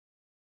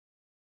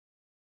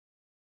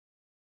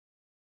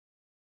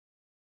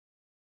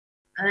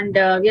and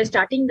we are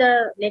starting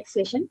the next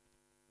session.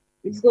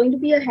 It's going to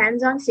be a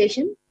hands-on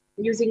session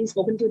using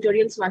spoken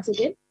tutorials once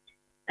again.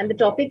 And the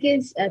topic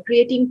is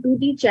creating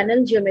 2D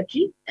channel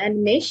geometry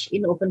and mesh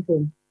in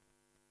OpenFOAM.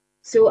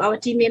 So our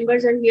team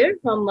members are here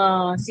from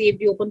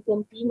CFD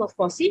OpenFOAM team of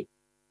FOSSI.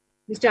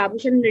 Mr.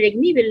 Abhushan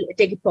Regni will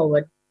take it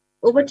forward.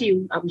 Over to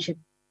you, Abhushan.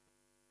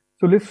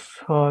 So let's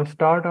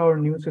start our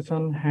new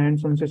session,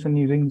 hands-on session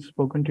using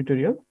spoken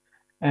tutorial.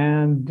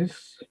 And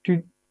this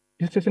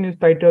session is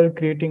titled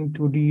Creating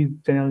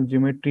 2D Channel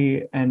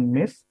Geometry and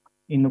Mesh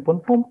in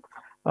OpenFOAM.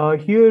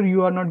 Here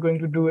you are not going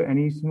to do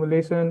any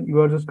simulation.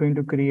 You are just going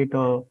to create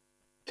a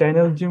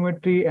channel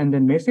geometry and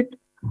then mesh it.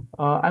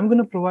 I'm going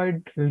to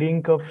provide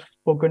link of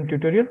spoken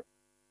tutorial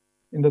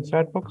in the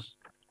chat box.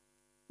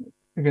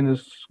 You can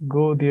just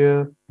go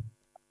there.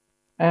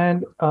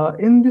 And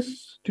in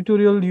this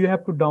tutorial, you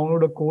have to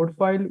download a code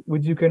file,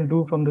 which you can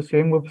do from the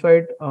same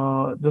website.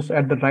 Just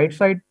at the right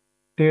side,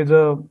 there's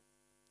a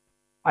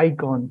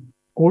icon,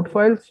 code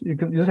files. You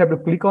just have to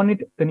click on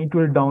it, then it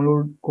will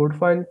download code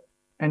file,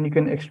 and you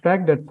can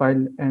extract that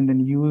file and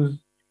then use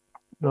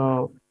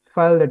the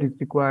file that is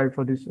required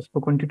for this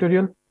spoken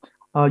tutorial.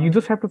 You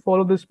just have to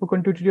follow the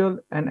spoken tutorial,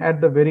 and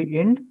at the very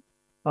end,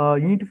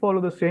 you need to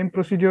follow the same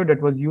procedure that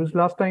was used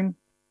last time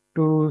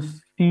to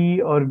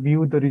see or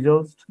view the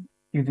results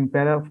using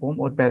ParaFoam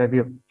or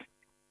ParaView.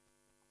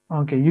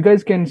 Okay, you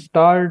guys can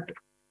start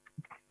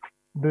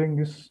doing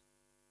this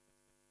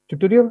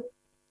tutorial.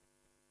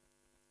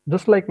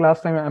 Just like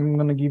last time, I'm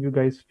going to give you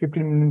guys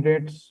 15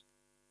 minutes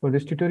for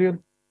this tutorial.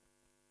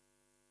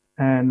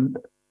 And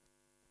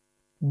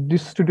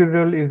this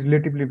tutorial is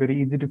relatively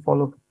very easy to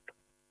follow.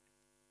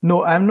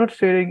 No, I'm not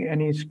sharing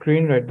any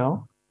screen right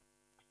now.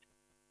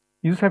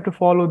 You just have to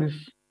follow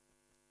this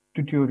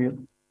tutorial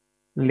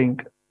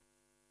link.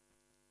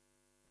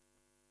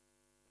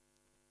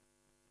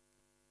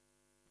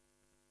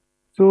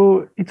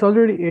 So it's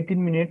already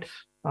 18 minutes.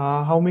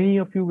 How many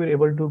of you were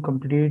able to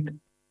complete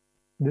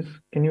this?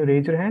 Can you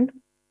raise your hand?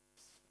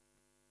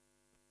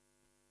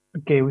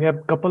 Okay, we have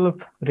a couple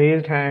of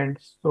raised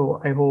hands. So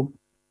I hope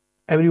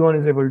everyone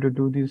is able to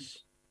do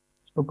this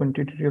spoken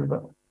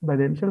tutorial by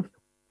themselves.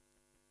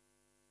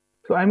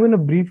 So I'm going to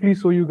briefly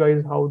show you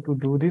guys how to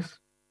do this.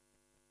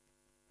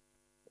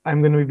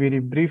 I'm going to be very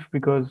brief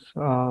because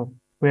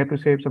we have to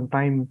save some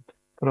time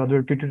for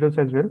other tutorials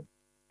as well.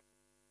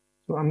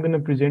 So I'm going to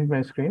present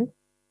my screen.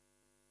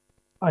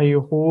 I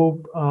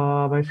hope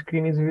my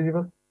screen is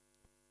visible.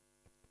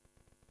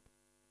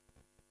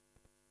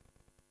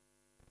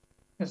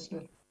 Yes,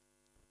 sir.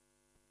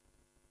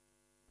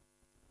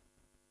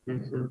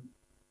 Yes, sir.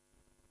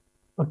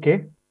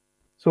 Okay.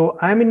 So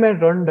I'm in my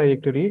run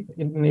directory.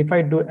 If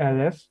I do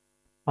ls,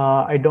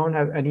 I don't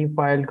have any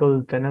file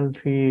called channel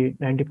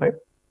 395.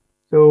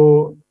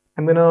 So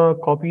I'm gonna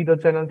copy the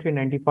channel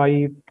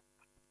 395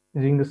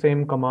 using the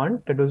same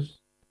command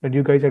that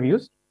you guys have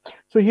used.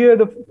 So here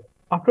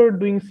after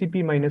doing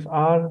cp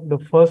 -r, the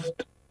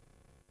first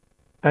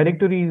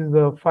directory is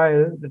the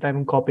file that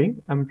I'm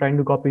copying. I'm trying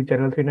to copy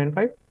channel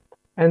 395,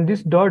 and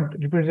this dot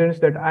represents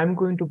that I'm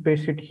going to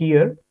paste it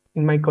here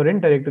in my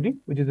current directory,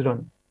 which is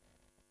run.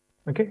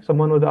 Okay,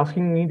 someone was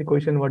asking me the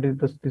question, what is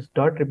this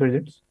dot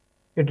represents?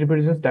 It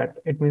represents that.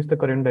 It means the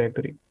current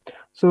directory.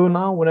 So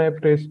now when I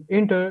press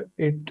enter,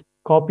 it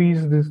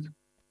copies this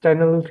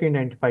channel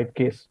 395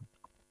 case.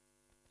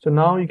 So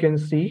now you can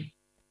see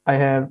I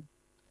have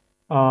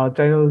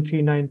channel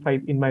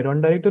 395 in my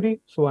run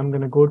directory. So I'm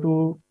going to go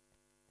to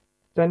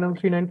channel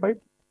 395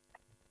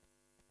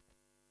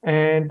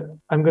 and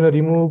I'm going to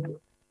remove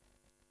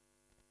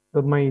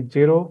my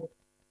 0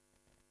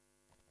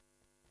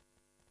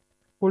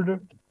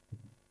 folder.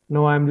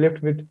 Now I'm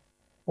left with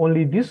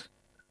only this.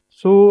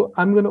 So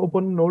I'm going to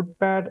open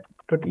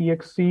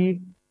notepad.exe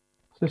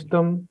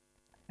system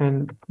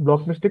and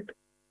block mystic.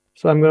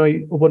 So I'm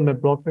going to open my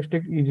block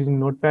mystic using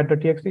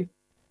notepad.exe.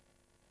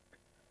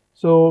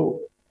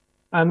 So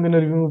I'm going to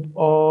remove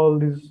all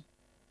these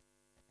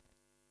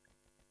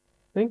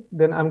things.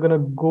 Then I'm going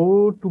to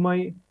go to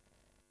my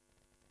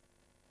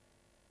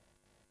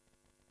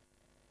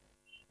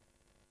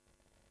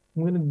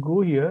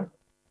here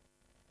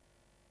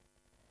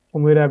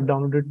from where I've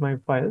downloaded my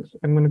files.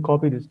 I'm going to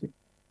copy this thing.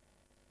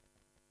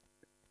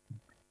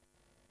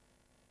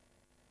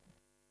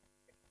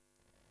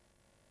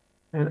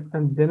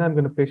 And then I'm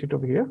going to paste it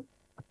over here.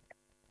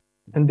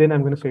 And then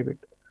I'm going to save it.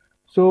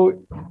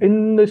 So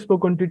in the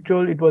spoken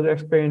tutorial, it was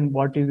explained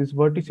what is this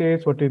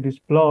vertices, what is this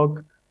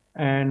block,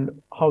 and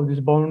how these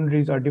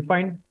boundaries are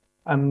defined.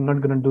 I'm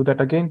not going to do that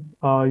again.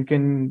 You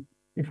can,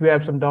 if you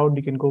have some doubt,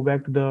 you can go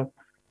back to the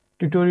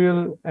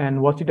tutorial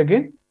and watch it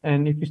again.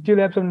 And if you still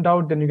have some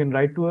doubt, then you can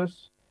write to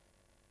us.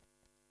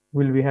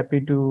 We'll be happy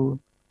to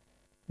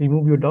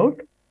remove your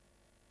doubt.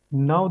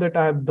 Now that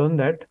I have done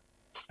that,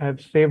 I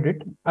have saved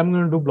it. I'm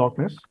going to do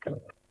blockness.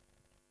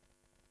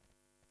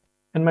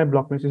 And my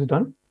blockness is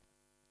done.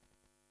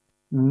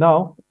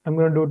 Now I'm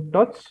going to do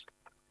touch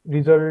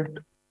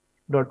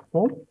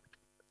result.foam.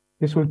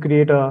 This will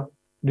create a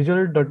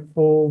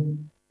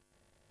result.foam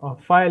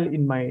file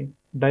in my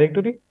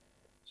directory.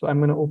 So I'm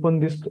going to open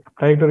this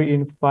directory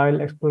in File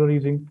Explorer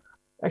using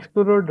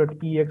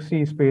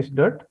explorer.exe space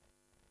dot.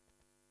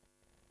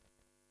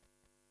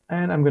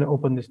 And I'm going to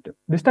open this.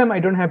 This time I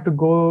don't have to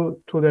go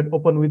through that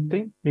open with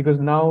thing because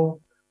now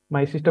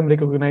my system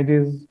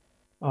recognizes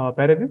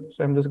ParaView.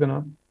 So I'm just going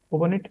to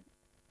open it.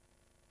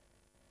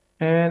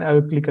 And I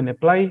will click on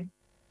apply.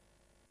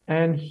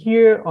 And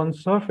here on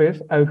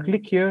surface, I will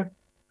click here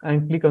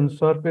and click on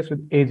surface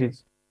with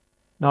edges.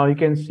 Now you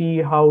can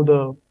see how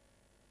the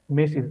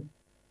mesh is.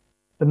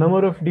 The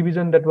number of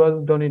division that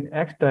was done in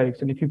X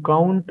direction, if you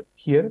count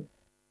here,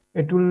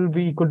 it will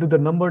be equal to the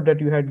number that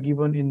you had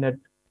given in that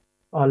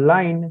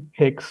line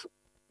hex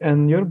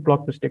and your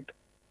block restrict.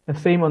 And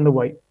same on the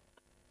Y.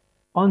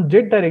 On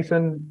Z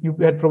direction, you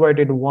had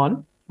provided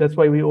 1. That's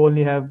why we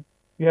have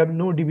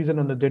no division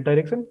on the Z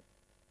direction.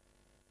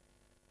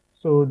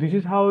 So this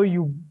is how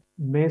you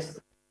mesh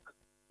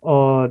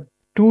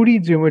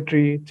 2D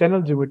geometry,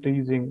 channel geometry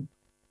using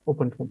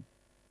OpenFOAM.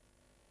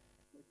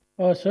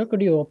 Sir,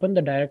 could you open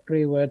the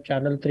directory where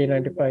channel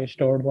 395 is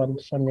stored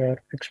once on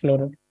your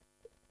Explorer?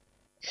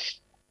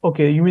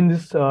 Okay, you mean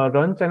this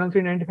run channel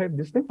 395,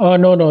 this thing?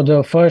 No,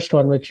 the first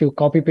one which you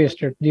copy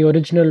pasted, the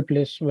original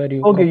place where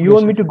you. Okay, you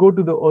want me to go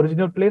to the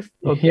original place?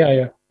 Okay.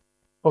 Yeah.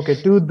 Okay,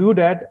 to do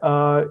that,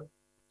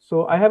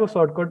 so I have a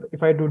shortcut.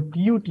 If I do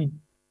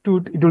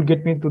tut, it will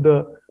get me to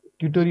the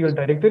tutorial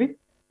directory.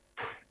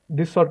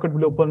 This shortcut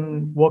will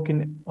work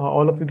in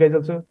all of you guys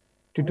also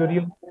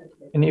tutorial.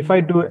 And if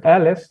I do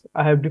ls,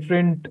 I have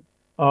different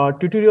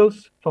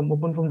tutorials from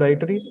OpenFOAM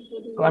directory.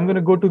 So I'm going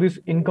to go to this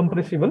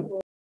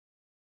incompressible.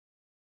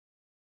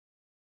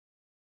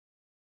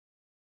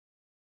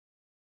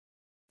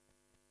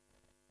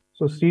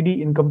 So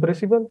cd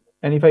incompressible,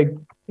 and if I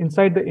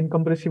inside the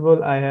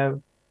incompressible, I have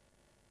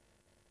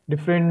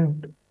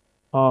different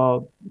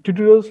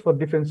tutorials for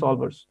different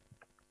solvers.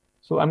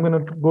 So I'm going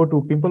to go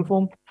to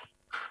PimpleFOAM,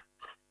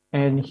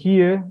 and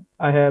here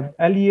I have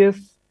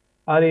LES,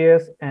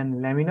 RAS, and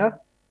laminar.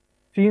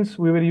 Since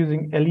we were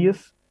using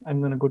LES,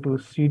 I'm going to go to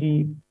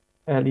cd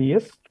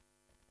LES,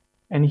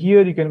 and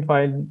here you can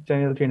find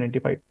channel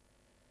 395.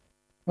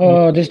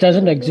 This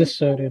doesn't exist,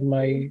 sir, in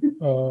my.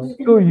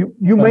 So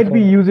you might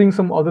be using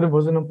some other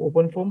version of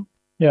OpenFOAM.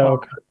 Yeah,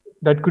 okay.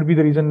 That could be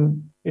the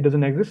reason it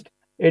doesn't exist.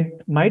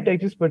 It might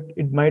exist, but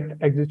it might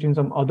exist in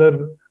some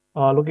other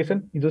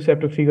location. You just have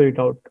to figure it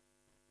out.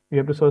 You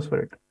have to search for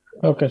it.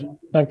 Okay,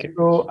 thank you.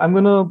 So I'm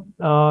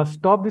gonna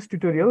stop this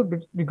tutorial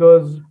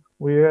because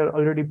we are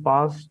already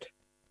past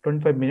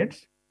 25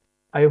 minutes.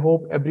 I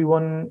hope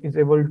everyone is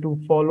able to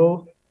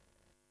follow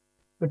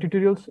the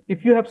tutorials.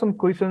 If you have some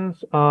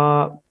questions,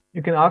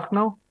 you can ask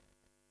now.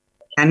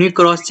 Can you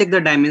cross-check the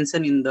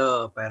dimension in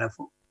the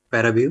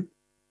ParaView?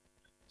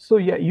 So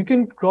yeah, you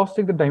can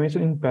cross-check the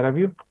dimension in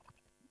ParaView,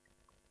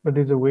 but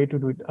there's a way to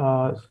do it.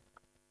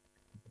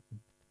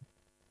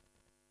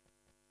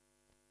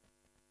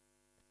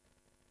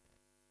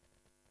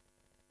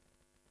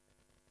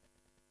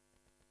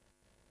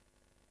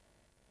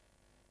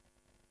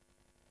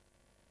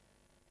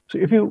 So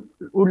if you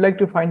would like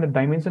to find the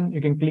dimension,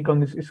 you can click on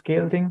this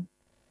scale thing,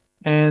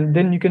 and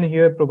then you can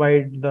here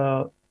provide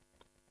the,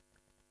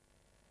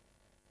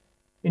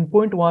 in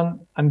point 1,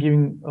 I'm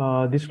giving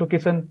this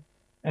location,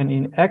 and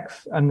in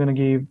X, I'm going to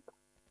give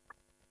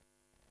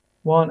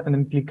 1 and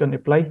then click on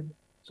apply.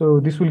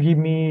 So this will give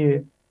me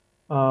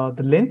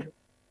the length.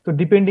 So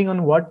depending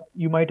on what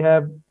you might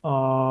have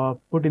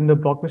put in the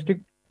block mystic,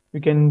 you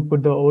can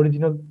put the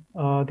original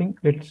thing.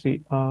 Let's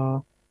see.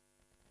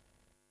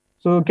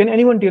 So can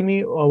anyone tell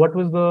me what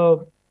was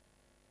the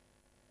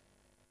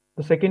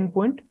second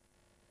point?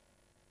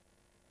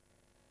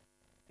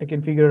 I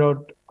can figure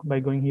out by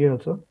going here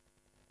also.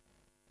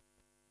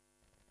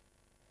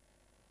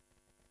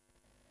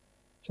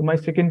 So my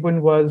second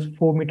point was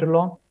 4 meter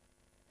long.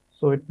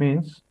 So it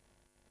means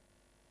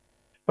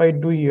if I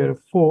do here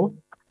 4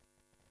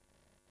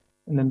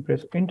 and then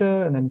press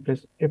enter and then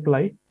press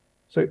apply.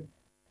 So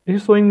this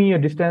is showing me a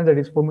distance that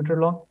is 4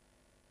 meter long.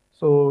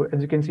 So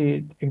as you can see,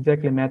 it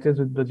exactly matches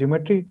with the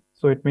geometry.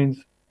 So it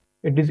means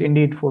it is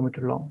indeed 4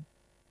 meter long.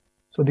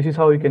 So this is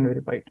how you can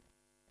verify it.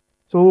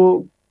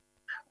 So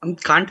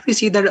can't we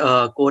see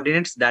the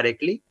coordinates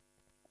directly?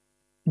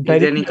 Is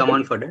there any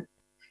command for that?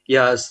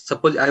 Yeah,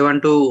 suppose I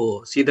want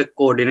to see the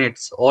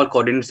coordinates, all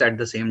coordinates at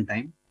the same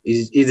time.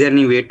 Is there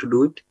any way to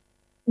do it?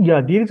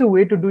 Yeah, there is a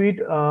way to do it,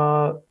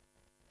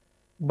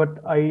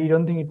 but I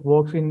don't think it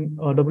works in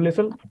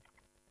WSL.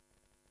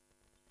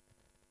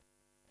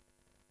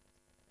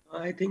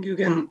 I think you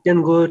can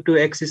go to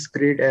axis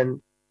grid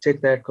and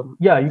check that.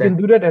 Yeah, you can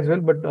do that as well,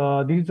 but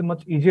this is a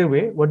much easier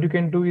way. What you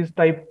can do is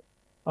type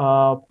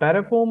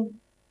parafoam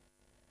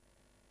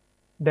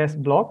dash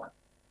block.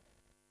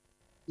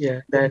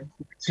 Yeah, that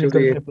should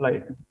be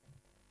applied.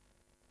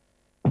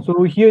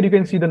 So here you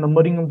can see the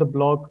numbering of the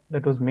block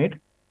that was made,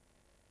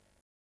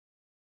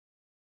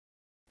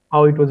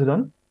 how it was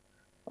done.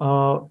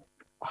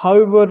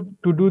 However,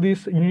 to do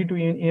this, you need to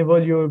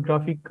enable your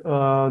graphic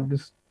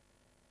this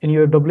in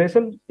your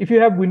WSL. If you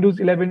have Windows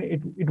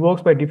 11, it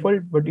works by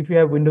default, but if you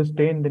have Windows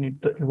 10, then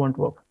it won't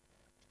work.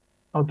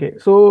 Okay,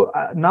 so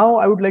now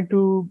I would like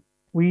to,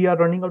 we are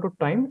running out of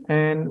time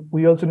and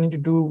we also need to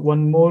do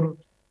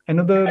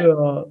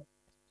another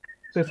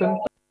session.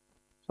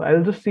 So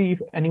I'll just see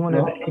if anyone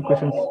has any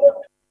questions.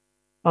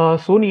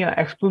 Sonia,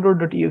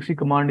 explorer.exe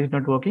command is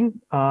not working.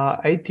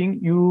 I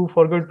think you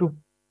forgot to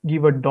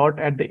give a dot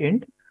at the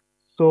end.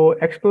 So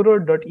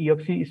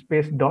explorer.exe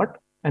space dot,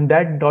 and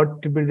that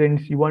dot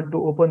represents you want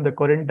to open the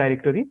current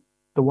directory,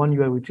 the one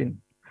you are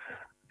within.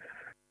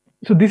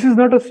 So this is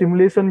not a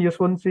simulation, just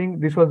one thing.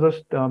 This was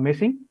just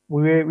meshing.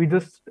 We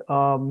just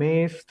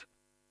meshed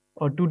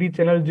a 2D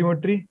channel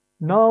geometry.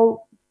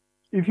 Now,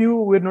 if you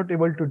were not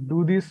able to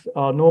do this,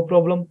 no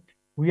problem.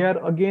 We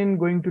are again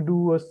going to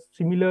do a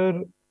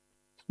similar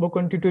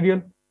spoken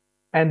tutorial,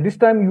 and this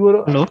time you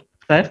are. Hello,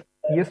 sir.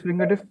 Yes,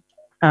 Venkatesh.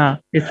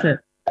 Yes,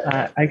 sir.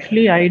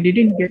 Actually, I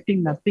didn't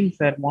getting nothing,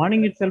 sir.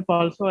 Morning itself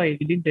also, I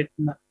didn't get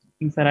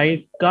nothing, sir.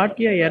 I got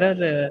a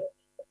error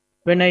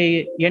when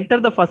I enter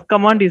the first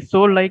command is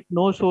so like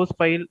no source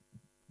file.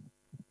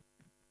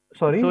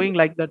 Sorry. Showing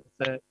like that,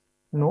 sir.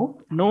 No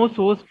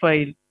source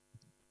file.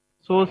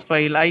 Source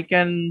file. I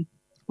can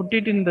put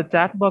it in the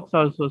chat box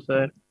also,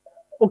 sir.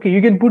 Okay,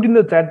 you can put in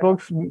the chat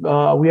box.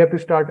 We have to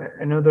start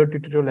another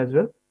tutorial as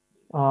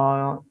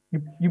well.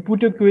 You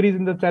put your queries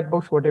in the chat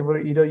box, whatever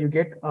either you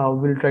get,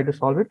 we'll try to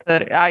solve it.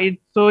 Sir,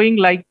 it's showing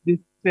like this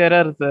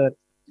error, sir.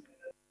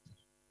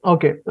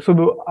 Okay, so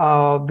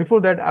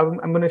before that,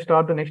 I'm going to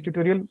start the next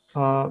tutorial.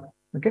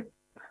 Okay.